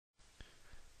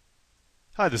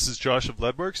Hi, this is Josh of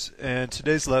Leadworks, and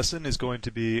today's lesson is going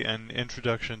to be an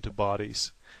introduction to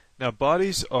bodies. Now,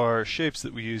 bodies are shapes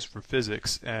that we use for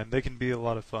physics, and they can be a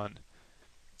lot of fun.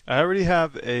 I already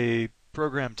have a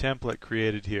program template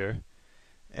created here,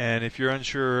 and if you're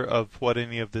unsure of what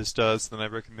any of this does, then I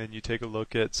recommend you take a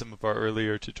look at some of our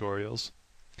earlier tutorials.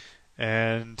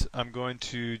 And I'm going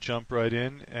to jump right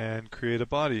in and create a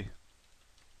body.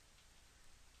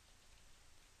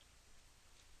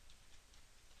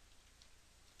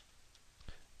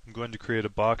 I'm going to create a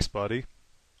box body,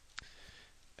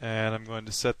 and I'm going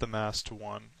to set the mass to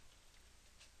 1.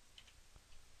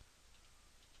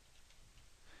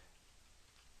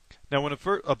 Now, when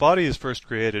a body is first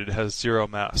created, it has 0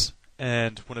 mass,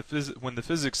 and when the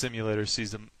physics simulator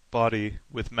sees a body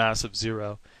with mass of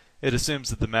 0, it assumes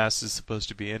that the mass is supposed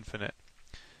to be infinite.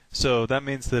 So that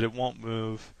means that it won't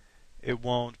move, it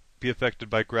won't be affected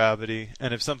by gravity,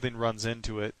 and if something runs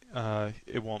into it,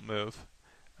 it won't move.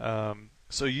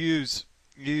 So use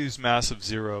mass of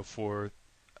 0 for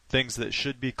things that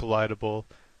should be collidable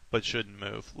but shouldn't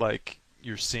move, like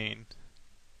your scene.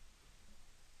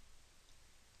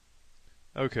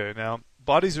 Okay, now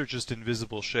bodies are just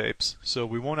invisible shapes, so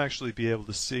we won't actually be able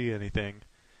to see anything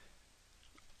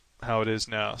how it is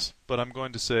now. But I'm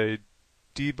going to say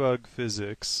debug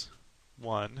physics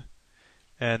 1,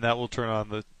 and that will turn on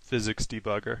the physics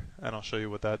debugger, and I'll show you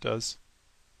what that does.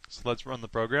 So let's run the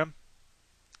program.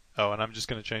 Oh, and I'm just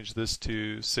going to change this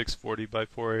to 640 by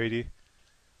 480.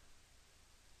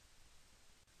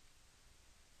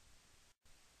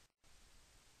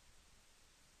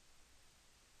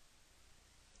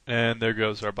 And there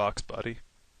goes our box body.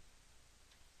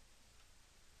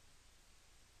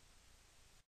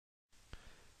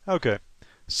 Okay,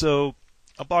 so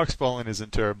a box falling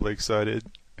isn't terribly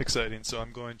exciting, so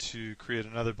I'm going to create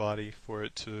another body for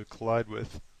it to collide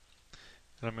with,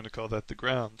 and I'm going to call that the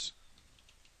ground.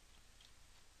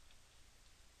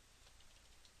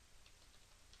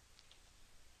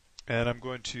 And I'm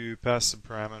going to pass some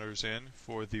parameters in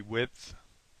for the width,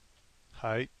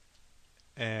 height,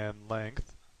 and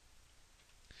length.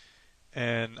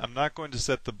 And I'm not going to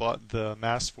set the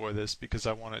mass for this because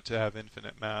I want it to have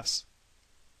infinite mass.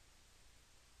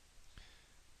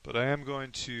 But I am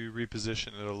going to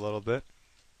reposition it a little bit.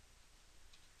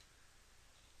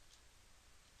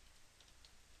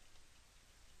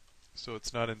 So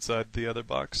it's not inside the other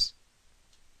box.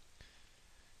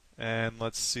 And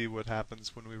let's see what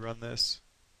happens when we run this.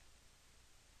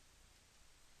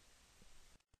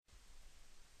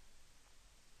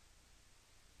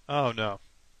 Oh no.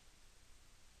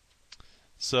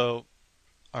 So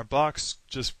our box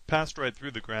just passed right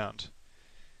through the ground,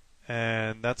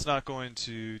 and that's not going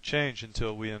to change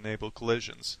until we enable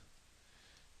collisions.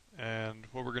 And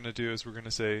what we're going to do is we're going to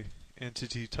say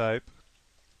entity type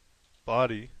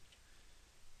body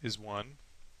is 1,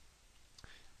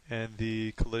 and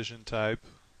the collision type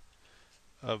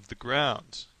of the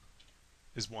ground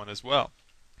is 1 as well.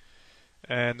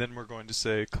 And then we're going to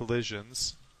say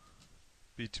collisions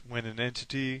when an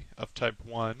entity of type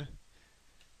 1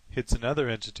 hits another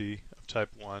entity of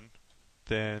type 1,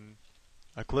 then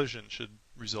a collision should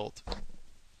result.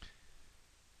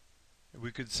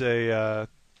 We could say,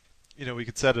 we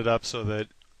could set it up so that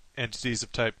entities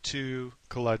of type 2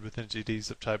 collide with entities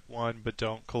of type 1 but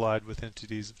don't collide with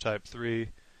entities of type 3.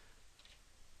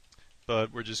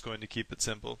 But we're just going to keep it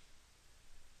simple.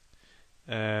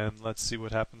 And let's see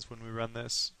what happens when we run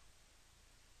this.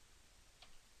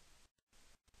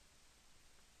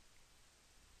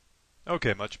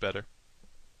 Okay, much better.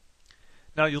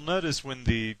 Now you'll notice when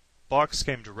the box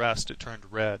came to rest, it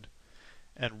turned red.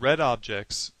 And red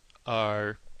objects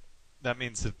that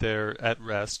means that they're at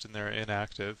rest and they're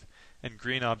inactive, and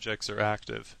green objects are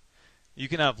active. You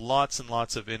can have lots and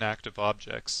lots of inactive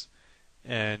objects,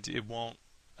 and it won't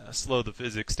slow the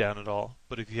physics down at all.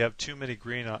 But if you have too many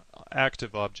green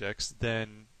active objects,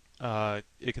 then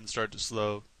it can start to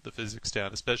slow the physics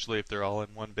down, especially if they're all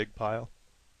in one big pile.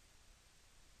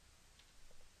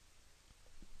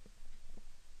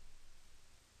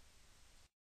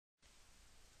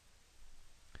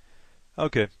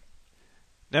 Okay,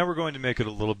 now we're going to make it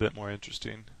a little bit more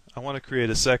interesting. I want to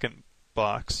create a second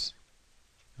box,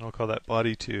 and I'll call that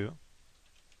body 2.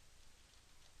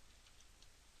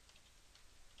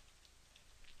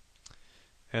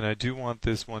 And I do want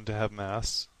this one to have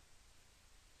mass.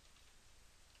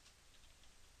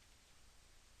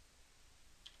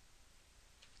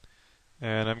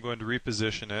 And I'm going to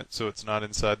reposition it so it's not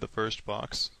inside the first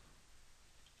box.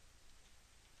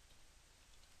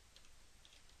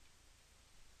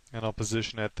 And I'll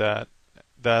position it that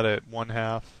at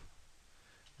 1/2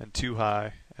 and 2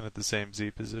 high and at the same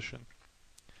Z position.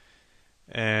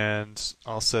 And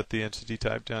I'll set the entity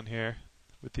type down here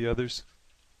with the others.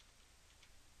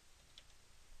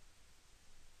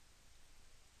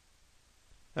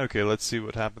 Okay, let's see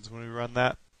what happens when we run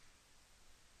that.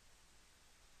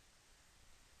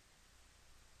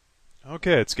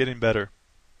 Okay, it's getting better.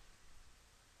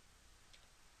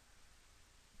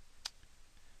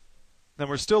 Now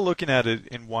we're still looking at it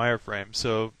in wireframe,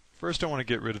 so first I want to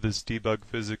get rid of this debug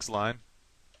physics line.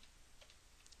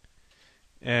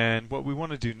 And what we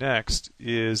want to do next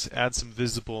is add some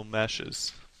visible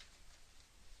meshes.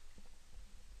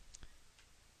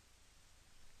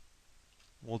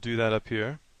 We'll do that up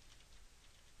here.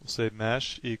 We'll say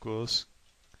mesh equals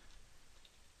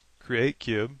create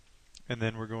cube, and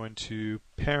then we're going to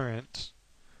parent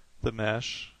the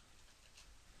mesh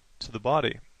to the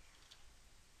body.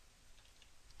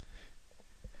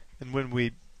 And when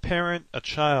we parent a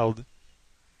child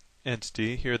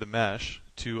entity, here the mesh,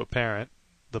 to a parent,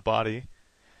 the body,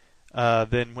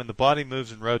 then when the body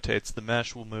moves and rotates, the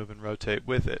mesh will move and rotate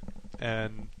with it.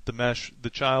 And the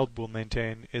child will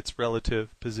maintain its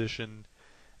relative position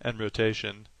and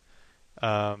rotation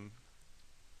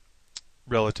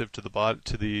relative to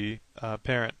the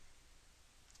parent.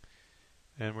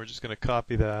 And we're just going to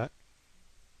copy that,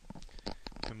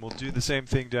 and we'll do the same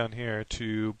thing down here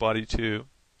to body 2.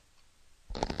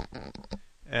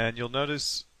 And you'll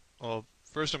notice, well,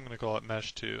 first I'm going to call it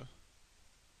mesh 2.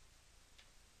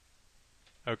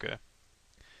 Okay.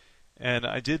 And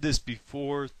I did this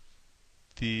before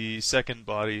the second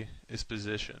body is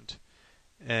positioned.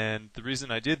 And the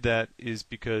reason I did that is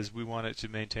because we want it to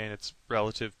maintain its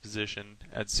relative position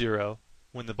at 0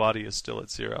 when the body is still at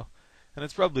 0. And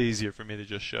it's probably easier for me to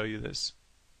just show you this.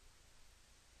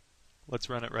 Let's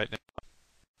run it right now.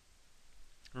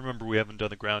 Remember, we haven't done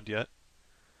the ground yet,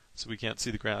 so we can't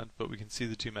see the ground, but we can see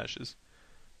the two meshes.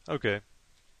 Okay,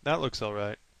 that looks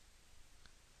alright.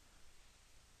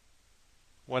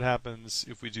 What happens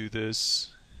if we do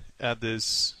this, add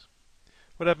this?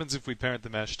 What happens if we parent the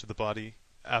mesh to the body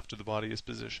after the body is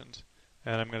positioned?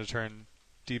 And I'm going to turn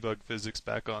debug physics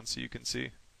back on so you can see.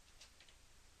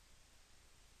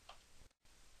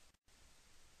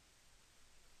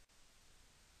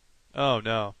 Oh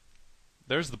no,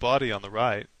 there's the body on the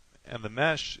right, and the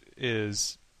mesh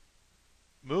is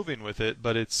moving with it,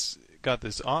 but it's got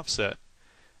this offset,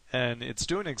 and it's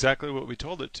doing exactly what we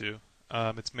told it to.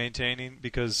 It's maintaining,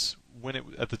 because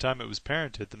at the time it was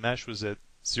parented, the mesh was at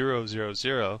 0, 0,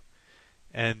 0,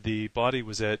 and the body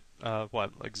was at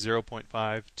like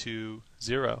 0.5 to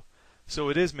 0. So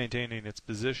it is maintaining its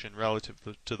position relative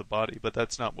to the body, but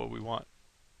that's not what we want.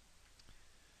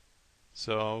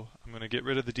 So I'm going to get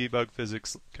rid of the debug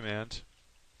physics command,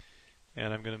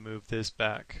 and I'm going to move this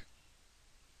back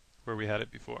where we had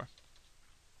it before.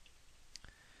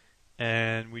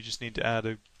 And we just need to add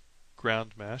a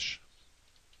ground mesh.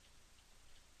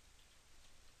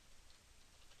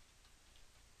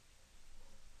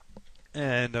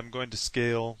 And I'm going to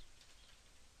scale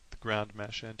the ground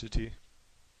mesh entity.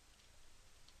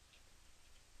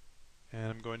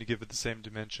 And I'm going to give it the same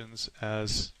dimensions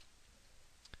as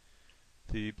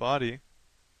the body.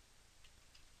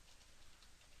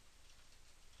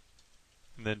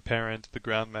 And then parent the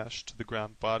ground mesh to the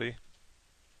ground body.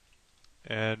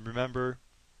 And remember,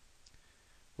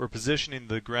 we're positioning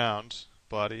the ground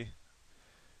body,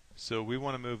 so we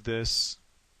want to move this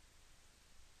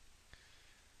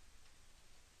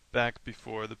back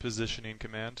before the positioning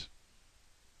command.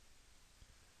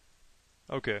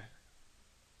 Okay.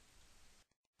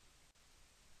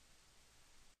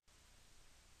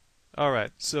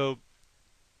 Alright, so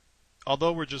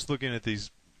although we're just looking at these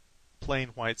plain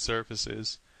white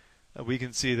surfaces, we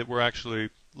can see that we're actually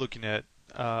looking at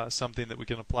something that we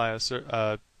can apply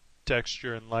a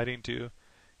texture and lighting to,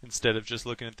 instead of just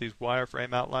looking at these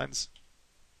wireframe outlines.